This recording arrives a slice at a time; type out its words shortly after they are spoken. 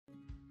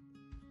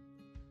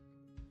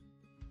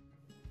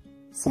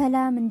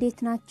ሰላም እንዴት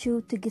ናችሁ?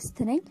 ትግስት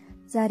ነኝ።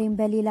 ዛሬም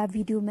በሌላ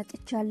ቪዲዮ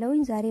መጥቻለሁኝ።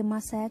 ዛሬ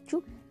ማሳያችሁ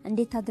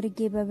እንዴት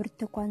አድርጌ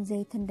በብርቱካን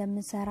ዘይት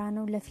እንደምሰራ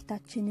ነው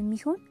ለፊታችን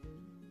የሚሆን።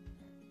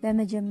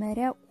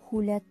 በመጀመሪያ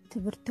 2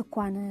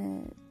 ብርቱካን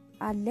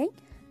አለኝ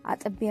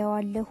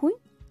አጥቤዋለሁኝ።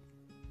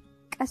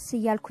 ቀስ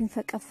እያልኩኝ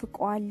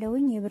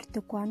ፈቀፍቀዋለሁኝ።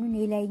 የብርቱካኑን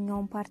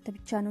የላይኛውን ፓርት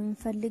ብቻ ነው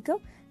የምፈልገው፣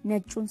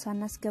 ነጩን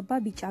ሳናስገባ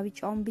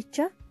ቢጫውን ብቻ።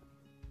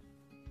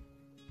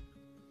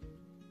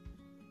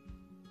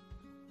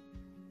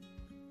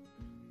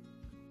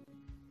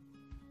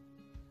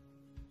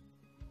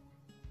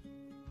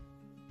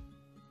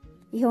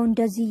 ይሄው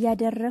እንደዚህ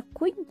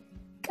ያደረኩኝ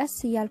ቀስ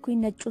እያልኩኝ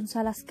ነጩን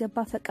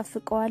ሳላስገባ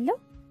ፈቀፍቀዋለሁ።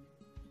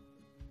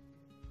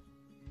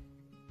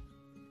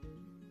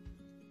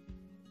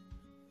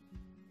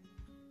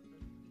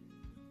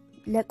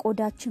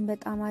 ለቆዳችን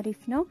በጣም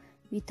አሪፍ ነው።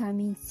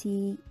 ቪታሚን ሲ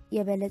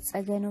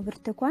የበለጸገ ነው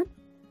ብርቱካን።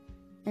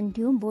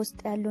 እንዲሁም በውስጥ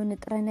ያለው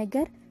ንጥረ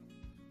ነገር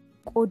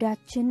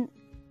ቆዳችን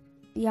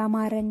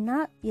ያማረና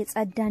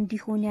የጸዳ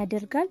እንዲሆን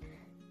ያደርጋል።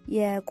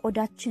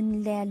 የቆዳችን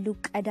ላይ ያሉ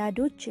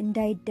ቀዳዶች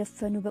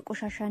እንዳይደፈኑ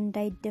በቆሻሻ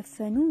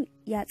እንዳይደፈኑ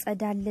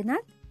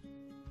ያጸዳልናል።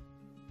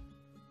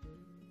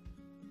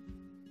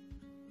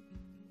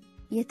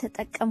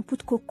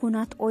 የተጠቀምኩት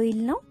ኮኮናት ኦይል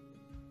ነው።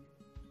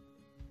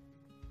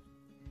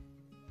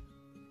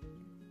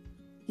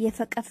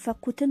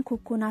 የፈቀፈኩትን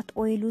ኮኮናት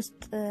ኦይል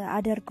ውስጥ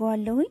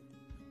አደርገዋለሁኝ።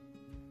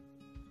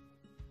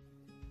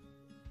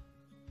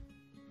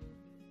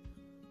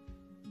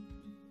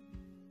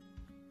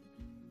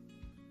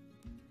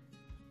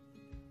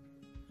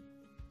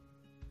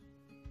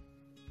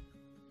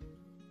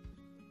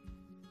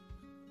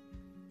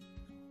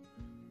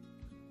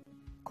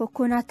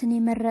 ኮኮናትን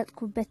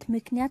የመረጥኩበት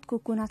ምክንያት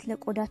ኮኮናት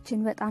ለቆዳችን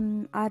በጣም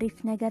አሪፍ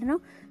ነገር ነው።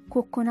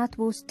 ኮኮናት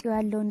በውስጡ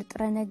ያለው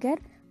ንጥረ ነገር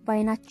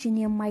በአይናችን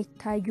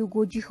የማይታዩ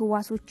ጎጂ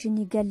ህዋሶችን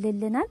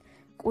ይገልልናል።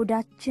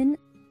 ቆዳችን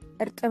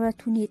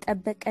እርጥበቱን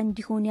የጠበቀ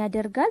እንዲሆን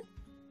ያደርጋል።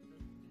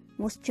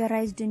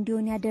 ሞይስቸራይዝድ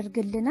እንዲሆን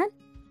ያደርግልናል።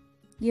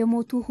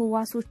 የሞቱ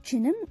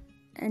ህዋሶችንም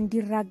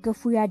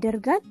እንዲራገፉ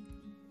ያደርጋል።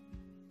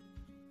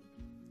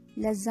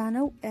 ለዛ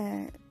ነው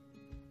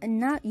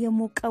እና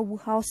የሞቀ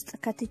ውሃ ውስጥ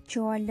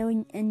ከትቼዋለሁኝ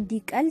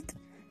እንዲቀልጥ።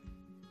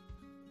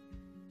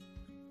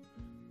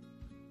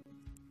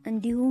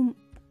 እንዲሁም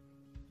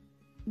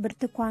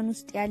ብርቱካን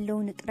ውስጥ ያለው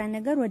ንጥረ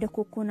ነገር ወደ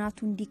ኮኮናቱ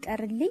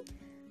እንዲቀርልኝ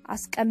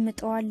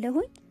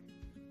አስቀምጠዋለሁኝ።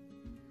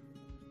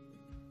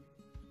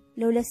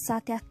 ለ2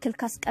 ሰዓት ያክል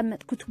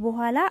ካስቀመጥኩት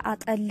በኋላ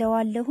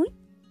አጠለዋለሁኝ።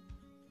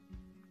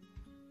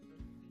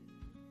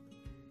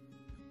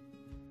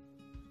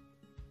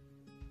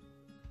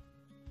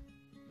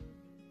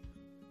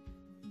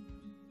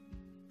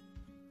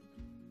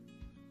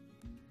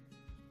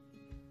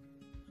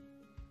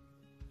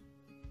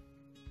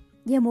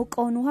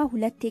 የሞቀውን ውሃ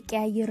 2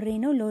 የቀያይሬ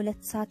ነው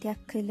ለ2 ሰዓት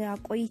ያክል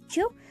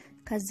አቆይቼው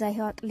ከዛ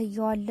ይሄው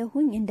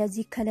አጥልየዋለሁኝ።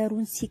 እንደዚህ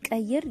ከለሩን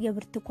ሲቀይር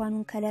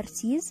የብርቱካኑን ከለር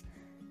ሲይዝ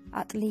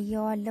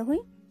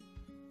አጥልየዋለሁኝ።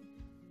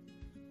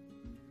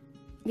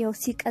 ያው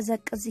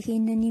ሲቀዘቅዝ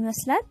ይሄንን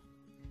ይመስላል።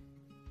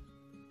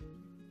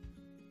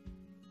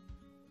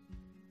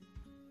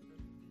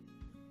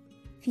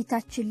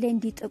 ፊታችን ላይ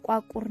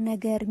እንዲጥቋቁር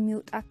ነገር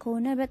የሚወጣ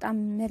ከሆነ በጣም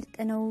ምርጥ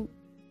ነው።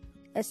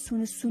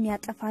 እሱን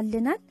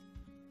ያጠፋልናል።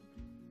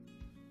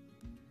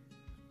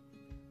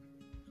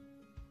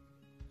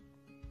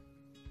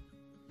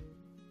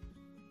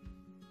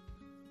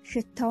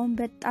 ሽታውን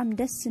በጣም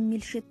ደስ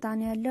የሚል ሽታ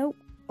ነው ያለው።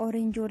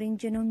 ኦሬንጅ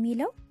ነው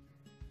የሚለው።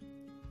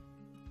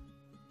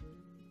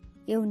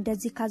 ይሄው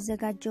እንደዚህ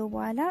ካዘጋጀው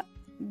በኋላ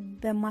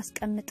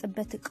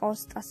በማስቀምጥበት እቃ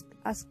ውስጥ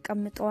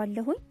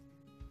አስቀምጠዋለሁኝ።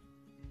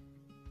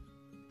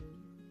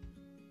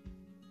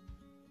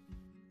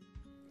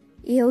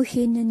 ይሄው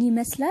ይሄንን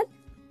ይመስላል።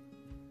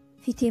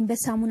 ፊቴን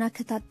በሳሙና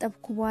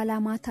ከታጠብኩ በኋላ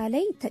ማታ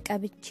ላይ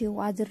ተቀብቼው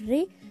አድሬ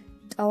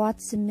ጠዋት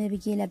ዝም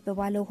ብዬ ለብ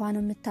ባለ ውሃ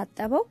ነው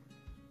የምታጠበው።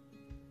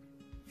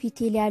 ፊቴ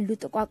ላይ ያሉ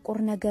ጥቋቁር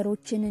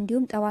ነገሮችን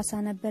እንዲሁም ጠባሳ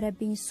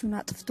ነበረብኝ፣ እሱን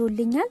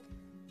አጥፍቶልኛል።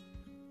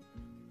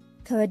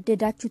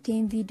 ከወደዳችሁት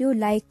ይሄን ቪዲዮ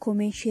ላይክ፣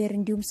 ኮሜንት፣ ሼር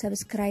እንዲሁም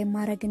ሰብስክራይብ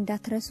ማድረግ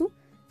እንዳትረሱ።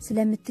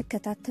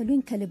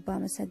 ስለምትከታተሉኝ ከልብ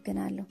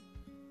አመሰግናለሁ።